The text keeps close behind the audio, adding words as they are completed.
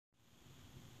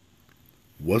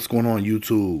What's going on,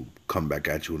 YouTube? Come back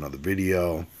at you another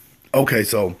video. Okay,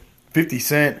 so 50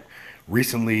 Cent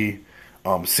recently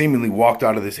seemingly walked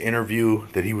out of this interview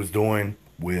that he was doing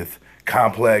with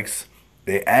Complex.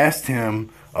 They asked him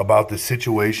about the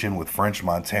situation with French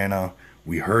Montana.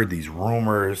 We heard these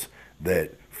rumors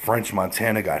that French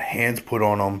Montana got hands put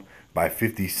on him by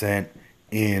 50 Cent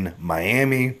in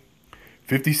Miami.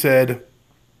 50 said,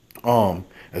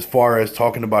 as far as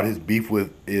talking about his beef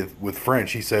with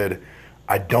French, he said,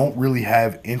 I don't really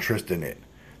have interest in it.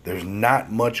 There's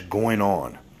not much going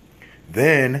on.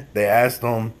 Then they asked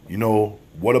him,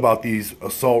 what about these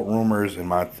assault rumors in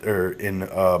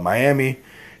Miami?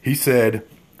 He said,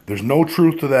 there's no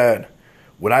truth to that.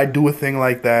 Would I do a thing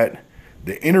like that?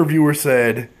 The interviewer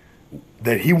said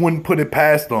that he wouldn't put it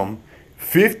past them.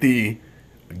 50,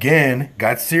 again,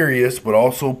 got serious, but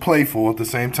also playful at the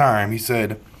same time. He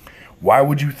said, why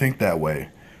would you think that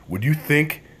way? Would you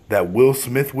think that Will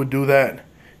Smith would do that?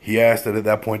 He asked at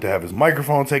that point to have his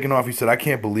microphone taken off. He said, I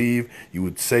can't believe you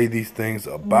would say these things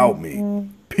about me.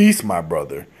 Peace, my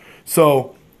brother.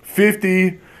 So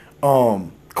 50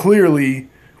 clearly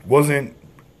wasn't,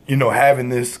 having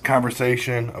this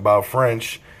conversation about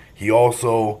French. He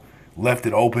also left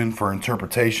it open for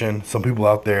interpretation. Some people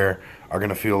out there are going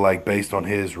to feel like, based on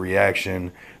his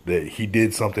reaction, that he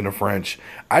did something to French.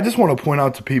 I just want to point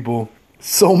out to people,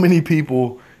 so many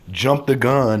people jumped the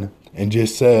gun and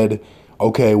just said,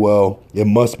 okay, well, it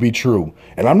must be true.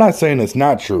 And I'm not saying it's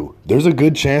not true. There's a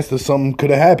good chance that something could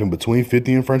have happened between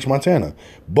 50 and French Montana.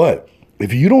 But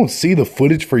if you don't see the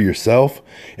footage for yourself,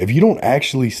 if you don't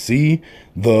actually see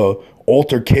the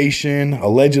altercation,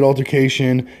 alleged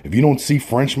altercation, if you don't see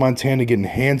French Montana getting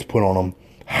hands put on him,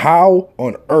 how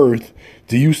on earth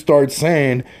do you start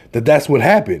saying that that's what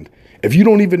happened? If you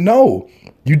don't even know,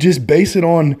 you just base it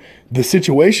on the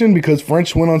situation because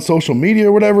French went on social media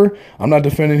or whatever. I'm not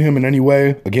defending him in any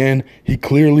way. Again, he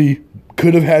clearly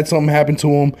could have had something happen to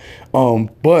him,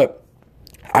 but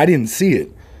I didn't see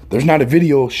it. There's not a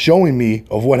video showing me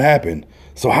of what happened.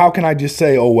 So how can I just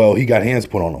say, oh, well, he got hands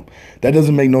put on him? That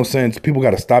doesn't make no sense. People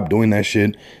got to stop doing that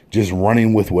shit, just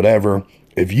running with whatever.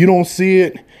 If you don't see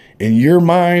it in your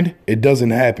mind, it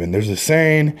doesn't happen. There's a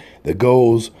saying that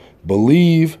goes,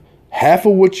 believe half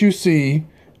of what you see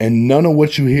and none of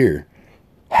what you hear.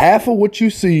 Half of what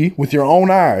you see with your own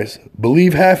eyes,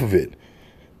 believe half of it.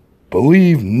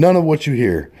 Believe none of what you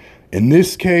hear. In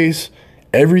this case,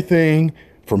 everything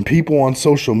from people on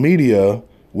social media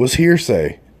was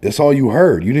hearsay. That's all you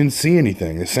heard. You didn't see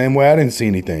anything. The same way I didn't see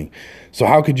anything. So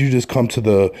how could you just come to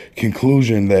the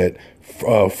conclusion that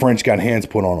French got hands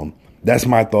put on him? That's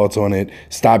my thoughts on it.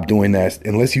 Stop doing that.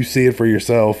 Unless you see it for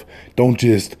yourself, don't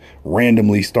just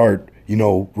randomly start,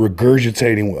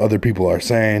 regurgitating what other people are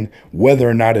saying, whether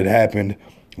or not it happened.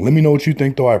 Let me know what you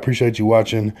think, though. I appreciate you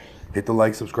watching. Hit the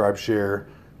like, subscribe, share,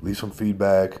 leave some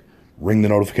feedback. Ring the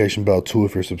notification bell, too,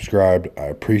 if you're subscribed. I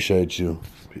appreciate you.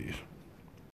 Peace.